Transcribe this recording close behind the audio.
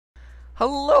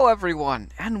Hello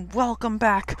everyone, and welcome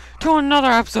back to another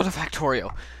episode of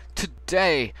Factorio.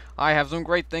 Today, I have some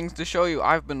great things to show you.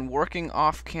 I've been working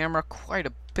off camera quite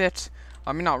a bit.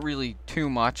 I mean, not really too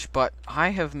much, but I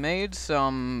have made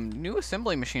some new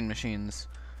assembly machines.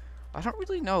 I don't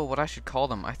really know what I should call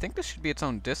them. I think this should be its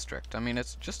own district. I mean,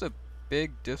 it's just a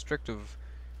big district of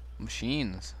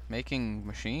machines, making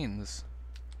machines.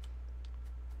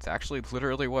 It's actually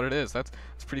literally what it is. That's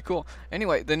pretty cool.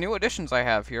 Anyway, the new additions I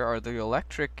have here are the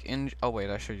electric oh wait,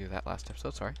 I showed you that last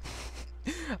episode, sorry.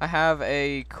 I have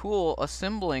a cool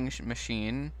assembling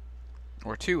machine,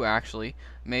 or two actually,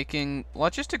 making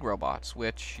logistic robots,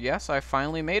 which, yes, I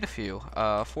finally made a few.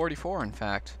 44 in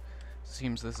fact.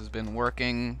 Seems this has been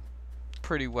working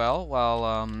pretty well while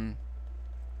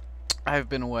I've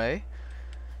been away.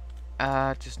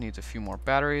 Just needs a few more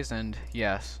batteries, and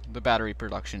yes, the battery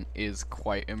production is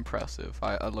quite impressive.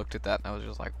 I looked at that and I was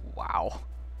just like, wow,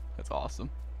 that's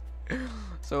awesome.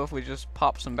 So if we just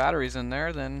pop some batteries in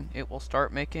there, then it will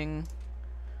start making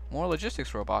more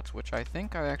logistics robots, which I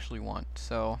think I actually want.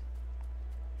 So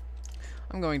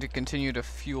I'm going to continue to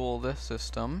fuel this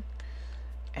system,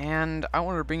 and I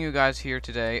wanted to bring you guys here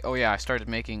today. Oh yeah, I started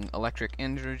making electric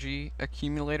energy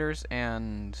accumulators,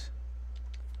 and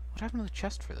what happened to the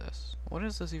chest for this? What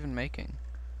is this even making?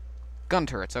 Gun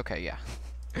turrets, okay, yeah.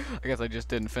 I guess I just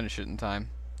didn't finish it in time.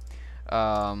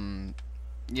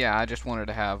 Yeah, I just wanted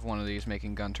to have one of these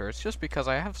making gun turrets, just because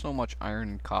I have so much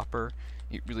iron and copper,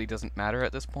 it really doesn't matter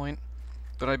at this point.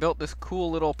 But I built this cool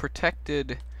little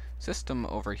protected system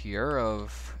over here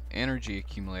of energy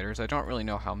accumulators. I don't really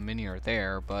know how many are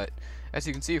there, but as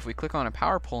you can see, if we click on a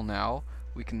power pole now,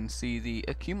 we can see the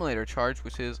accumulator charge,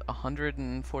 which is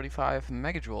 145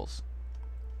 megajoules.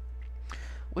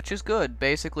 Which is good.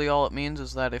 Basically, all it means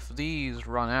is that if these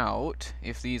run out,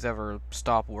 if these ever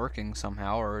stop working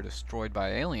somehow or are destroyed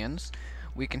by aliens,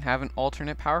 we can have an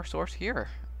alternate power source here.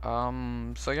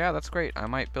 So yeah, that's great. I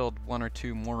might build one or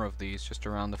two more of these just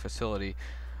around the facility,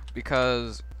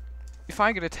 because if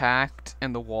I get attacked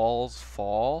and the walls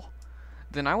fall,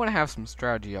 then I want to have some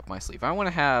strategy up my sleeve. I want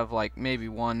to have, like, maybe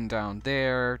one down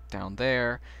there,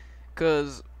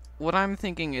 because what I'm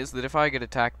thinking is that if I get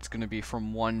attacked, it's going to be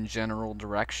from one general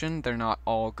direction. They're not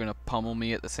all going to pummel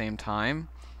me at the same time.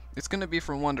 It's going to be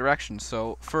from one direction,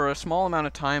 so for a small amount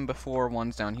of time before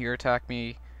ones down here attack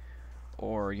me,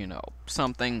 or, you know,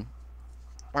 something,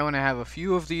 I want to have a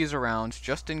few of these around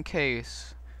just in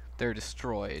case they're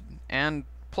destroyed. And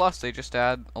plus, they just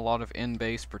add a lot of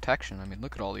in-base protection. I mean,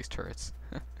 look at all these turrets.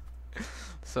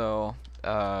 So,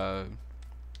 yeah,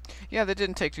 that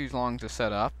didn't take too long to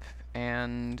set up,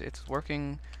 and it's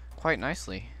working quite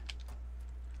nicely.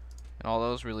 And all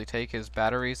those really take is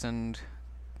batteries and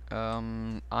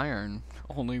iron.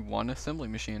 Only one assembly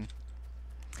machine.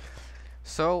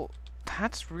 So,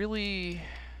 that's really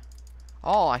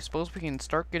all. I suppose we can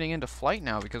start getting into flight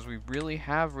now, because we really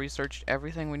have researched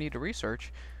everything we need to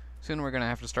research. Soon we're going to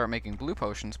have to start making blue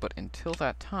potions, but until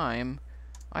that time,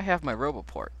 I have my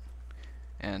roboport.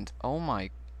 And, oh my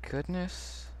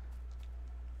goodness,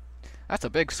 that's a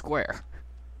big square.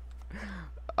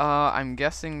 I'm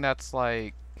guessing that's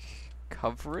like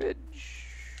coverage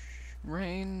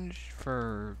range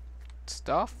for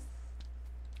stuff?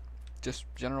 Just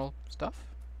general stuff?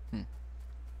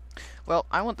 Well,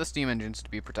 I want the steam engines to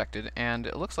be protected, and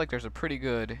it looks like there's a pretty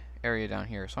good area down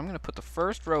here. So I'm going to put the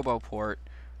first roboport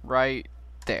right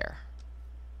there.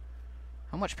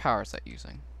 How much power is that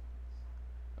using?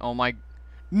 Oh my...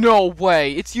 No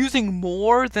way! It's using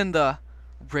more than the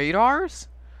radars?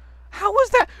 How is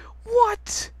that?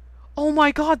 What? Oh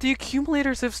my god, the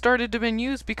accumulators have started to been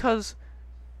used because...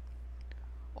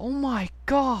 Oh my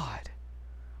god!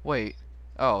 Wait.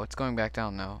 Oh, it's going back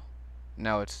down now.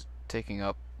 Now it's taking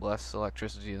up less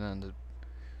electricity than the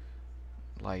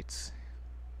lights.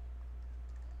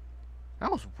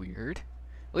 That was weird.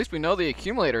 At least we know the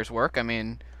accumulators work. I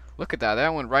mean, look at that.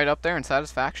 That went right up there, and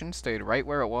satisfaction stayed right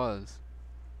where it was.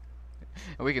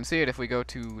 And we can see it if we go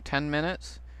to 10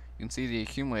 minutes. You can see the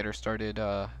accumulator started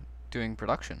doing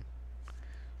production.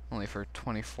 Only for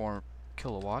 24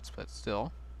 kilowatts, but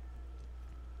still.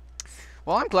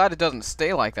 Well, I'm glad it doesn't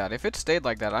stay like that. If it stayed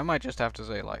like that, I might just have to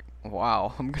say, like,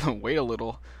 wow, I'm going to wait a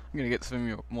little. I'm going to get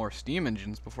some more steam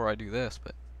engines before I do this,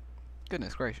 but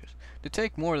goodness gracious. To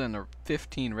take more than the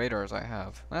 15 radars I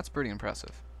have, that's pretty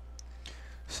impressive.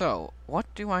 So, what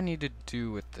do I need to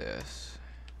do with this?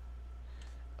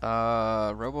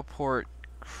 Roboport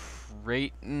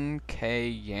Creighton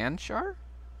K. Yanchar?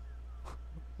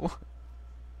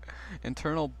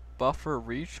 Internal buffer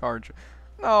recharge.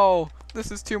 No!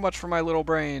 This is too much for my little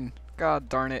brain. God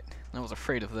darn it. I was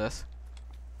afraid of this.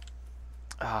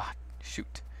 Ah,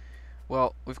 shoot.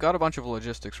 Well, we've got a bunch of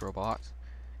logistics robots,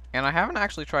 and I haven't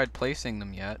actually tried placing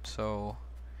them yet, so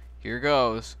here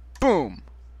goes. Boom!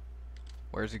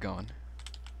 Where's he going?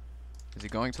 Is he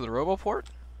going to the roboport?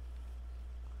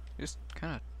 Just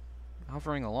kind of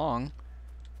hovering along.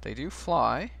 They do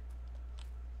fly.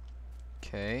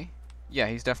 Okay. Yeah,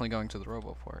 he's definitely going to the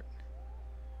roboport.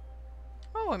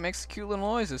 Oh, it makes cute little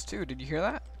noises too. Did you hear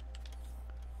that?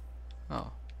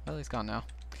 Oh, well, he's gone now.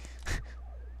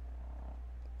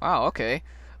 Wow, okay.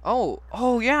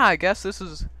 Oh yeah, I guess this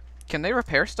is... Can they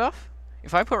repair stuff?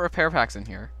 If I put repair packs in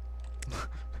here...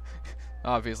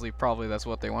 Obviously, probably that's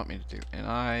what they want me to do. And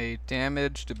I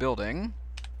damaged a building.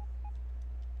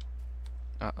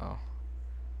 Uh-oh.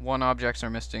 One objects are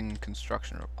missing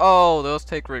construction oh, those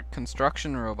take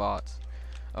construction robots.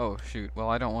 Oh, shoot. Well,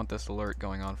 I don't want this alert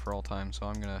going on for all time, so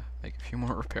I'm gonna make a few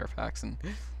more repair packs and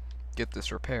get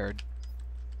this repaired.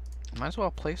 Might as well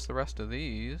place the rest of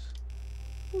these.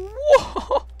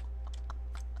 Whoa!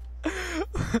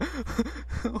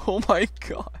 Oh my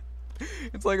god.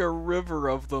 It's like a river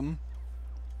of them.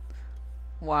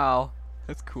 Wow.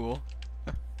 That's cool.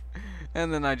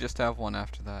 And then I just have one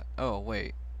after that. Oh,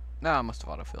 wait. Nah, I must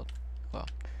have autofilled. Well.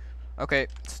 Okay,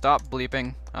 stop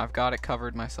bleeping. I've got it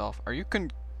covered myself. Are you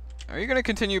gonna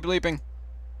continue bleeping?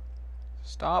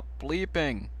 Stop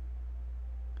bleeping.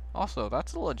 Also,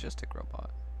 that's a logistic robot.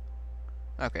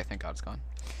 Okay, thank God it's gone.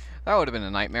 That would have been a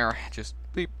nightmare. Just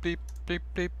bleep, bleep, bleep,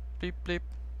 bleep, bleep, bleep.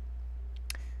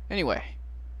 Anyway.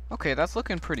 Okay, that's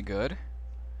looking pretty good.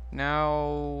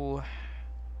 Now...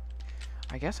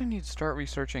 I guess I need to start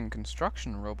researching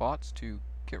construction robots to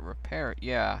get repaired.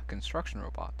 Yeah, construction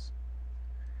robots.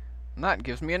 And that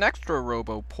gives me an extra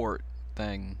RoboPort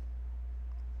thing.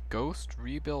 Ghost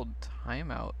rebuild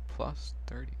timeout plus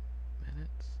 30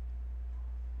 minutes.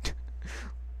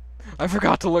 I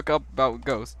forgot to look up about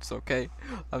ghosts, okay?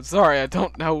 I'm sorry, I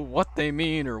don't know what they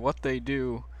mean or what they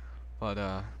do. But,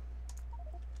 I'm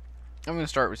gonna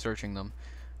start researching them.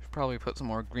 Should probably put some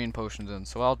more green potions in.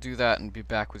 So I'll do that and be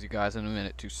back with you guys in a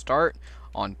minute to start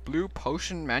on blue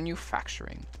potion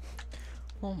manufacturing.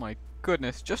 Oh my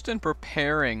goodness, just in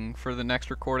preparing for the next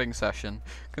recording session,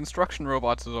 Construction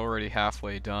Robots is already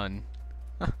halfway done.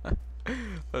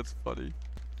 That's funny.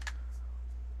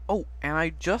 Oh, and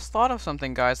I just thought of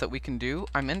something, guys, that we can do.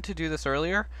 I meant to do this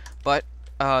earlier, but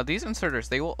these inserters,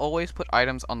 they will always put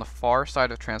items on the far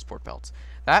side of transport belts.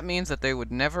 That means that they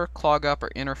would never clog up or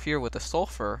interfere with the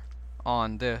sulfur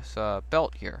on this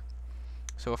belt here.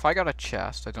 So if I got a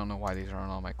chest, I don't know why these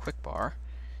aren't on my quick bar.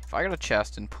 If I got a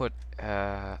chest and put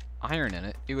iron in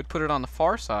it, it would put it on the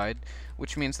far side,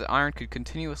 which means that iron could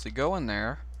continuously go in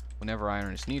there whenever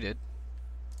iron is needed.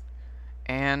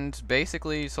 And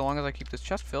basically, so long as I keep this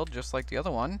chest filled, just like the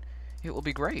other one, it will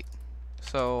be great.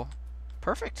 So,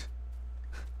 perfect.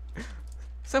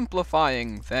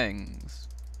 Simplifying things.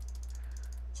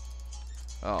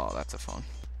 Oh, that's a phone.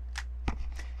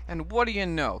 And what do you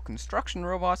know? Construction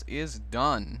Robots is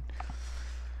done.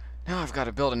 Now I've got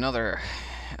to build another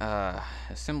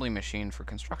assembly machine for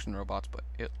construction robots, but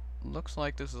it looks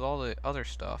like this is all the other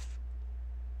stuff.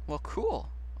 Well, cool.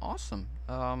 Awesome.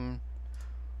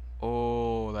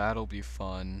 Oh, that'll be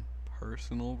fun.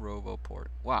 Personal RoboPort.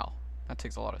 Wow, that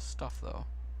takes a lot of stuff, though.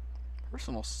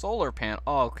 Personal solar panel.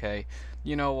 Oh, okay.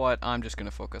 You know what? I'm just going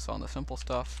to focus on the simple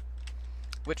stuff,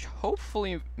 which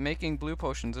hopefully making blue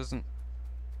potions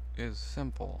is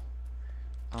simple.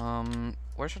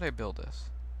 Where should I build this?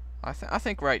 I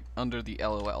think right under the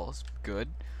LOL is good.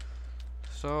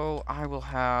 So I will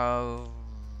have...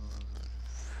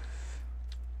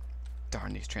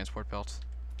 Darn these transport belts.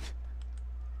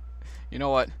 You know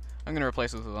what? I'm going to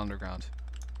replace this with underground.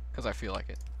 Because I feel like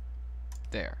it.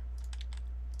 There.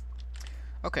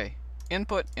 Okay.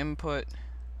 Input.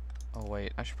 Oh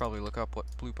wait, I should probably look up what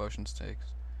blue potions takes.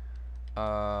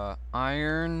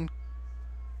 Iron.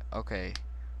 Okay.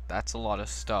 That's a lot of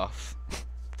stuff.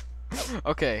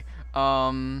 Okay.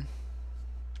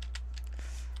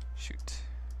 Shoot.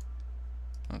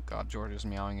 Oh god, George is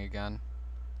meowing again.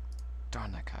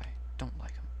 Darn that guy. Don't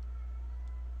like him.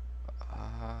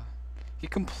 He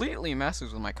completely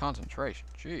messes with my concentration.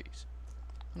 Jeez.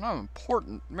 I'm an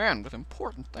important man with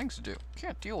important things to do.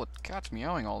 Can't deal with cats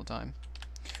meowing all the time.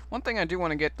 One thing I do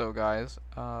want to get though, guys,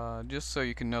 just so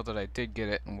you can know that I did get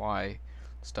it and why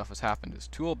stuff has happened, is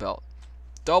tool belt.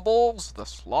 Doubles the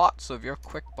slots of your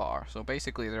quick bar. So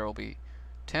basically there will be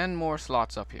 10 more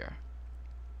slots up here,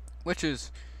 which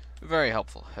is very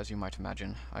helpful, as you might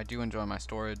imagine. I do enjoy my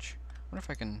storage. I wonder if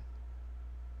I can...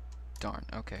 Darn,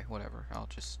 okay, whatever. I'll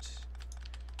just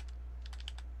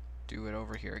do it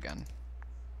over here again.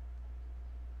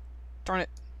 Darn it.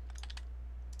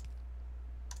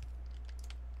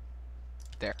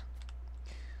 There.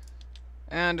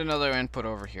 And another input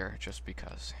over here, just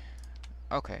because.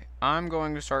 Okay, I'm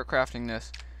going to start crafting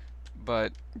this,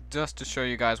 but just to show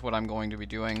you guys what I'm going to be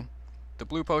doing. The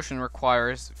blue potion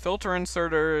requires filter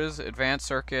inserters, advanced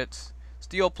circuits,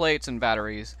 steel plates, and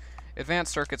batteries.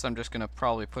 Advanced circuits I'm just going to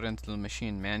probably put into the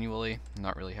machine manually,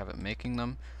 not really have it making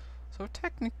them. So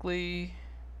technically,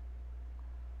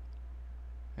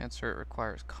 insert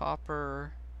requires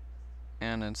copper,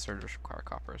 and inserters require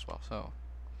copper as well. So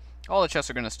all the chests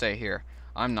are going to stay here.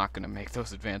 I'm not going to make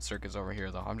those advanced circuits over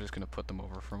here, though. I'm just going to put them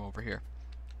over from over here.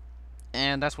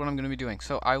 And that's what I'm going to be doing.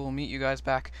 So I will meet you guys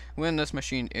back when this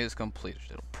machine is completed.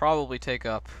 It'll probably take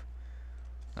up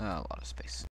a lot of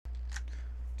space.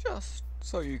 Just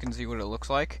so you can see what it looks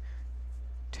like.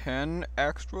 10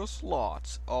 extra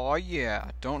slots. Oh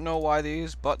yeah. Don't know why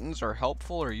these buttons are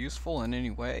helpful or useful in any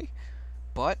way,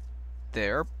 but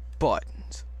they're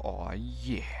buttons. Oh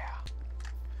yeah.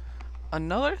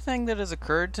 Another thing that has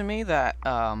occurred to me that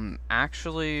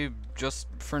actually just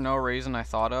for no reason I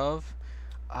thought of,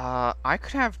 I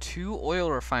could have 2 oil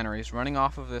refineries running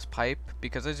off of this pipe,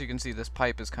 because as you can see, this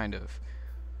pipe is kind of,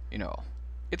 you know,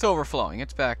 it's overflowing,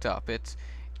 it's backed up, it's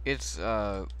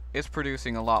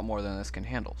producing a lot more than this can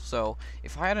handle. So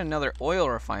if I had another oil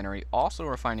refinery also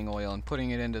refining oil and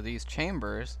putting it into these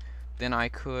chambers, then I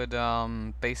could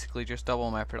basically just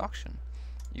double my production.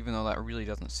 Even though that really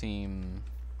doesn't seem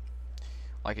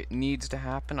like it needs to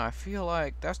happen, I feel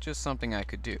like that's just something I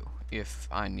could do if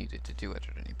I needed to do it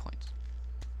at any point.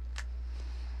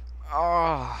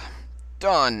 Ah,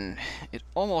 done. It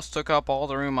almost took up all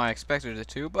the room I expected it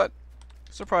to, but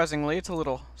surprisingly it's a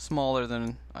little smaller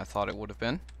than I thought it would have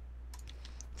been.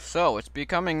 So, it's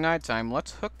becoming nighttime.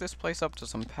 Let's hook this place up to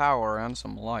some power and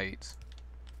some lights,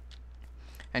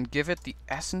 and give it the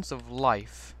essence of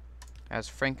life. As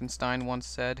Frankenstein once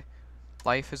said,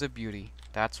 life is a beauty.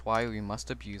 That's why we must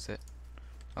abuse it.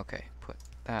 Okay, put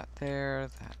that there,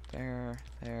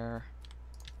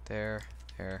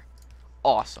 there.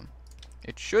 Awesome.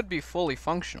 It should be fully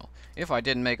functional, if I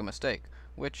didn't make a mistake,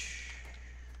 which...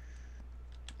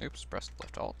 Oops, press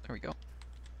left alt. There we go.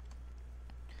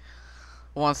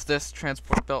 Once this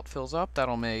transport belt fills up,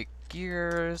 that'll make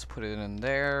gears. Put it in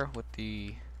there with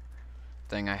the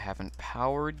thing I haven't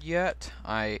powered yet.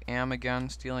 I am again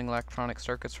stealing electronic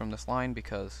circuits from this line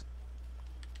because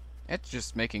it's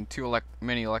just making too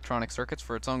many electronic circuits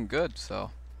for its own good,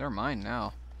 so they're mine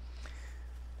now.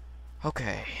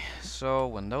 Okay, so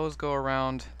when those go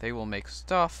around, they will make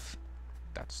stuff.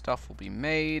 That stuff will be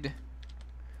made.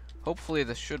 Hopefully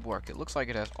this should work. It looks like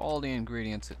it has all the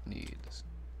ingredients it needs.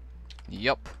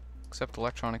 Yup, except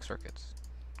electronic circuits,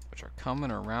 which are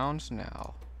coming around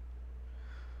now.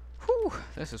 Whew,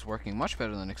 this is working much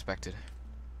better than expected.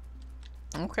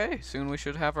 Okay, soon we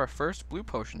should have our first blue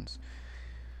potions.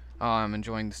 Oh, I'm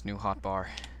enjoying this new hotbar.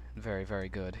 Very, very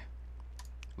good.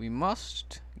 We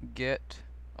must get...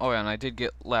 Oh yeah, and I did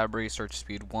get lab research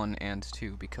speed 1 and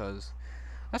 2, because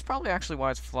that's probably actually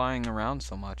why it's flying around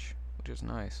so much, which is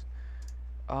nice.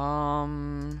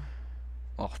 Oh,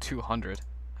 200.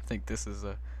 I think this is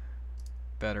a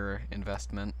better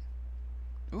investment.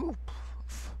 Ooh,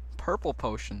 purple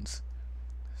potions.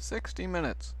 60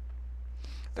 minutes.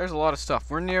 There's a lot of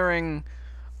stuff. We're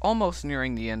almost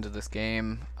nearing the end of this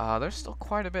game. There's still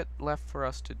quite a bit left for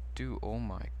us to do. Oh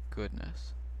my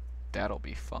goodness. That'll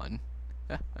be fun.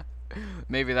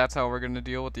 Maybe that's how we're going to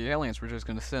deal with the aliens. We're just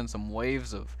going to send some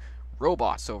waves of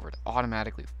robots over to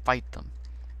automatically fight them.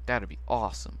 That'd be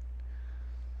awesome.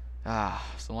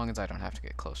 So long as I don't have to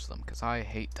get close to them, because I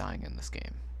hate dying in this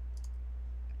game.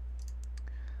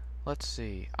 Let's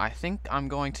see. I think I'm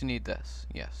going to need this.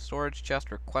 Yes, storage chest,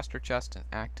 requester chest, and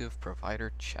active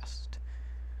provider chest.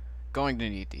 Going to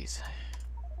need these.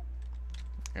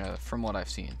 From what I've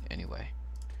seen, anyway.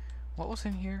 What was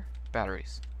in here?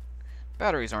 Batteries.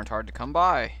 Batteries aren't hard to come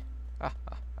by.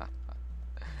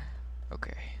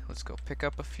 Okay, let's go pick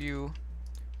up a few.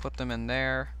 Put them in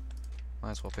there. Might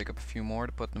as well pick up a few more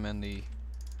to put them in the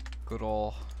good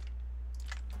old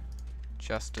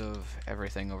chest of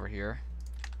everything over here.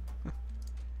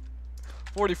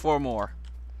 44 more.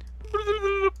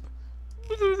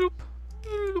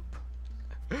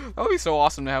 That would be so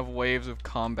awesome to have waves of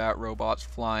combat robots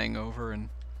flying over and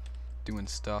doing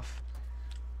stuff.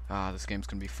 This game's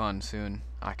gonna be fun soon.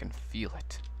 I can feel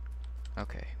it.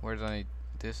 Okay, where did I...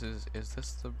 Is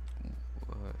this the...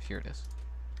 here it is.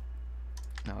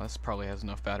 No, this probably has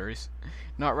enough batteries.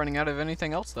 Not running out of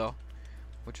anything else, though,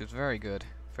 which is very good.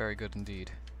 Very good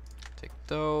indeed. Take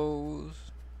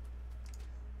those.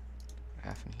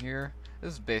 Half in here.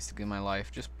 This is basically my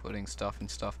life, just putting stuff in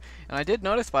stuff. And I did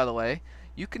notice, by the way,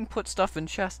 you can put stuff in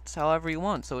chests however you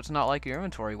want, so it's not like your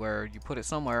inventory where you put it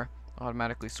somewhere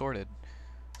automatically sorted.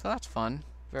 So that's fun.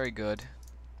 Very good.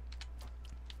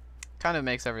 Kind of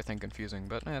makes everything confusing,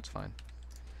 but that's fine.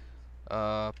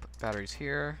 Put batteries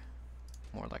here.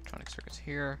 More electronic circuits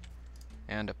here.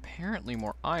 And apparently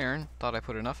more iron. Thought I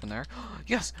put enough in there.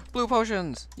 Yes! Blue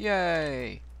potions!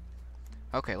 Yay!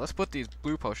 Okay, let's put these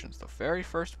blue potions, the very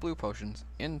first blue potions,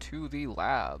 into the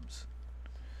labs.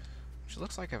 Which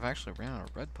looks like I've actually ran out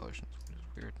of red potions, which is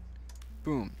weird.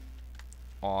 Boom.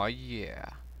 Aw, yeah.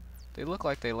 They look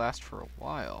like they last for a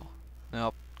while.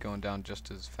 Nope, going down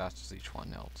just as fast as each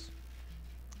one else.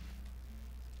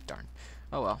 Darn.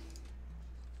 Oh well.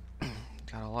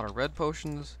 Got a lot of red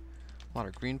potions, a lot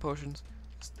of green potions.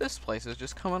 This place is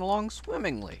just coming along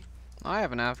swimmingly. I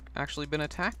haven't actually been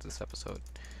attacked this episode.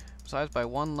 Besides by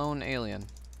one lone alien.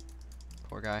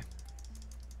 Poor guy.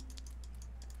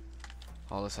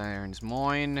 All this iron's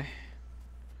mine.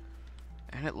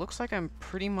 And it looks like I'm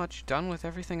pretty much done with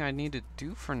everything I need to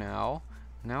do for now.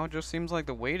 Now it just seems like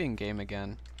the waiting game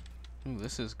again. Ooh,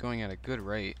 this is going at a good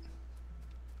rate.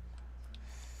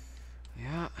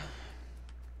 Yeah.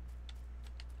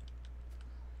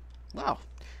 Wow.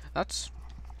 That's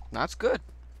good.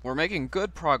 We're making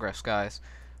good progress, guys.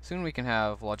 Soon we can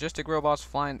have logistic robots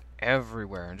flying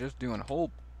everywhere and just doing a whole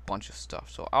bunch of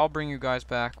stuff. So I'll bring you guys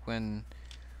back when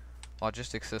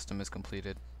logistic system is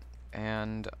completed.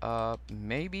 And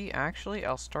maybe actually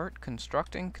I'll start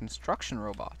constructing construction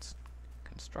robots.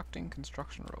 Constructing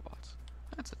construction robots.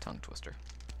 That's a tongue twister.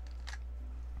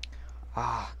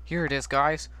 Ah, here it is,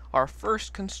 guys. Our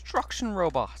first construction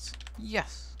robots.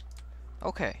 Yes.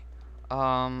 Okay.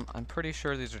 I'm pretty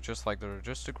sure these are just like the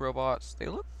logistic robots. They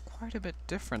look quite a bit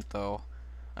different, though.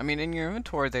 I mean, in your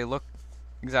inventory, they look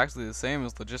exactly the same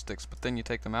as logistics, but then you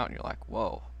take them out and you're like,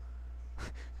 whoa.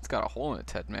 It's got a hole in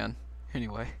its head, man.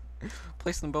 Anyway,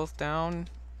 place them both down,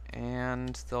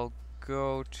 and they'll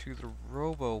go to the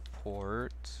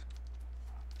RoboPort.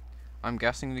 I'm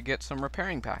guessing to get some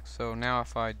repairing packs. So now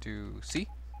if I do C,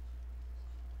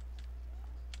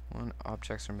 one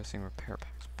objects are missing repair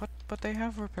packs. But they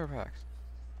have repair packs.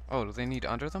 Oh, do they need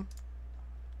under them?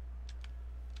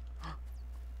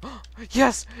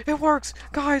 Yes, it works!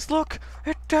 Guys, look!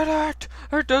 It did it!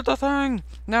 It did the thing!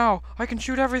 Now, I can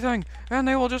shoot everything, and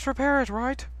they will just repair it,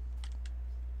 right?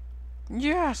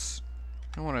 Yes!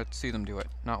 I want to see them do it,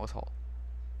 not with Hull.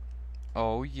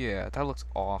 Oh yeah, that looks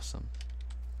awesome.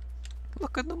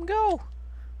 Look at them go!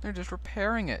 They're just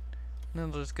repairing it. And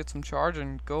then they'll just get some charge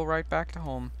and go right back to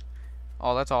home.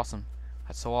 Oh, that's awesome.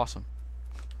 That's so awesome.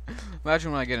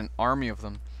 Imagine when I get an army of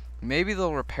them. Maybe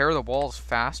they'll repair the walls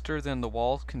faster than the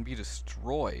walls can be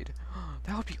destroyed.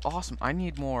 That would be awesome. I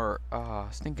need more,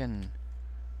 stinking...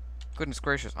 Goodness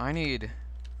gracious, I need...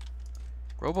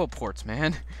 RoboPorts,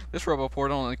 man. This RoboPort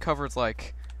only covers,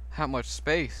 like, that much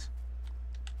space.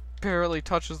 Barely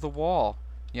touches the wall.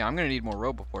 Yeah, I'm gonna need more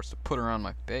RoboPorts to put around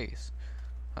my base.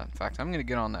 In fact, I'm gonna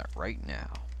get on that right now.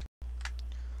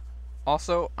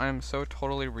 Also, I'm so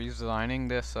totally redesigning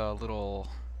this little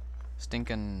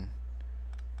stinking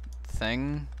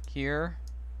thing here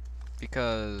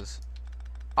because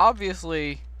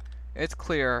obviously it's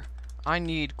clear I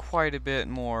need quite a bit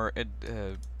more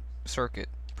circuit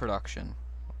production.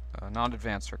 Not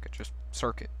advanced circuit, just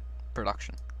circuit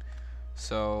production.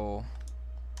 So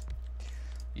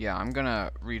yeah, I'm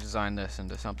gonna redesign this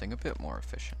into something a bit more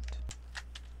efficient.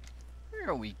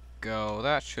 There we go.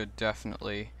 That should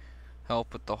definitely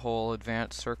help with the whole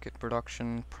advanced circuit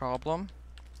production problem.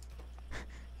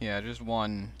 Yeah, just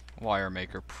one wire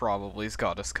maker probably's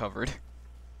got us covered.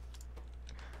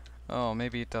 Oh,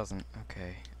 maybe it doesn't.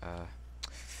 Okay,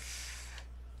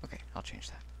 okay, I'll change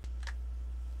that.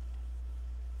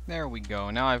 There we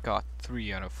go. Now I've got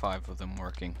 3 out of 5 of them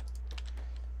working.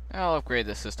 I'll upgrade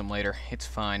the system later. It's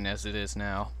fine as it is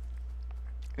now.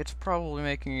 It's probably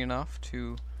making enough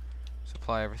to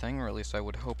supply everything, or at least I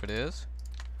would hope it is.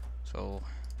 So,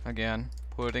 again,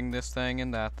 putting this thing in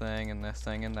that thing, and this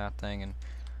thing in that thing, and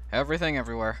everything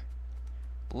everywhere.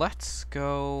 Let's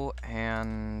go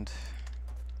and...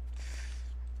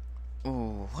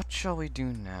 Ooh, what shall we do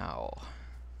now?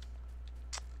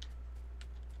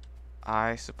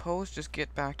 I suppose just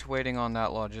get back to waiting on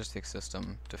that logistics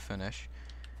system to finish.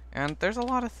 And there's a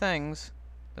lot of things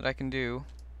that I can do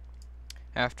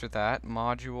after that.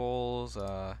 Modules,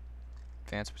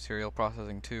 advanced material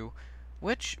processing too.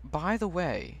 Which, by the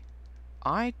way,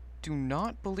 I do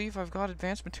not believe I've got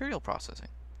advanced material processing.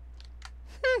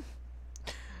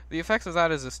 The effects of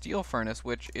that is a steel furnace,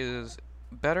 which is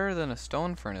better than a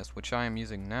stone furnace, which I am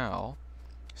using now.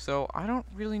 So I don't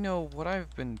really know what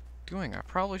I've been doing. I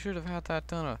probably should have had that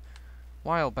done a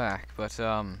while back, but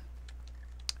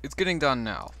it's getting done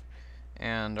now.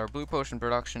 And our blue potion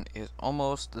production is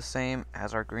almost the same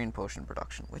as our green potion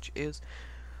production, which is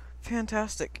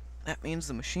fantastic. That means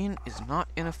the machine is not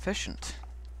inefficient.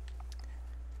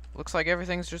 Looks like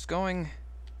everything's just going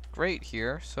great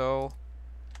here, so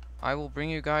I will bring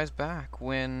you guys back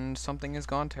when something has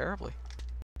gone terribly.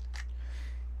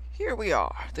 Here we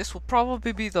are. This will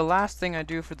probably be the last thing I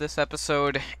do for this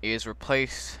episode, is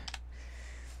replace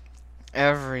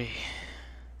every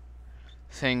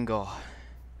single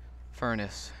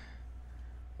furnace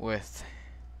with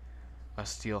a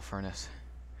steel furnace.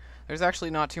 There's actually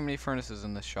not too many furnaces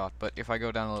in this shot, but if I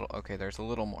go down a little, okay, there's a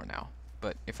little more now.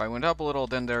 But if I went up a little,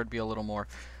 then there'd be a little more.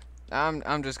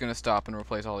 I'm just gonna stop and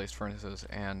replace all these furnaces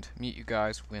and meet you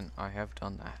guys when I have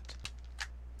done that.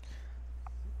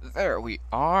 There we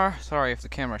are. Sorry if the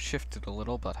camera shifted a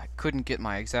little, but I couldn't get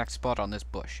my exact spot on this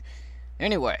bush.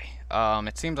 Anyway,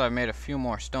 it seems I've made a few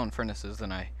more steel furnaces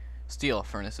than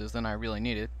I really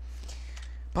needed.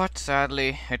 But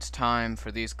sadly, it's time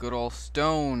for these good old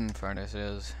stone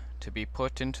furnaces to be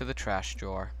put into the trash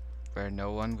drawer, where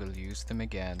no one will use them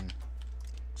again.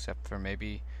 Except for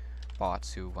maybe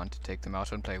bots who want to take them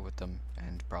out and play with them,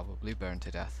 and probably burn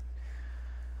to death.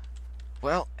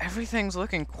 Well, everything's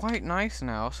looking quite nice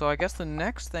now, so I guess the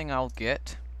next thing I'll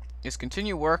get is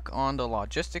continue work on the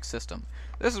logistics system.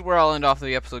 This is where I'll end off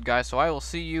the episode, guys, so I will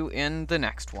see you in the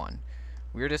next one.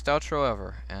 Weirdest outro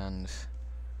ever, and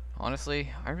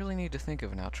honestly, I really need to think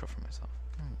of an outro for myself.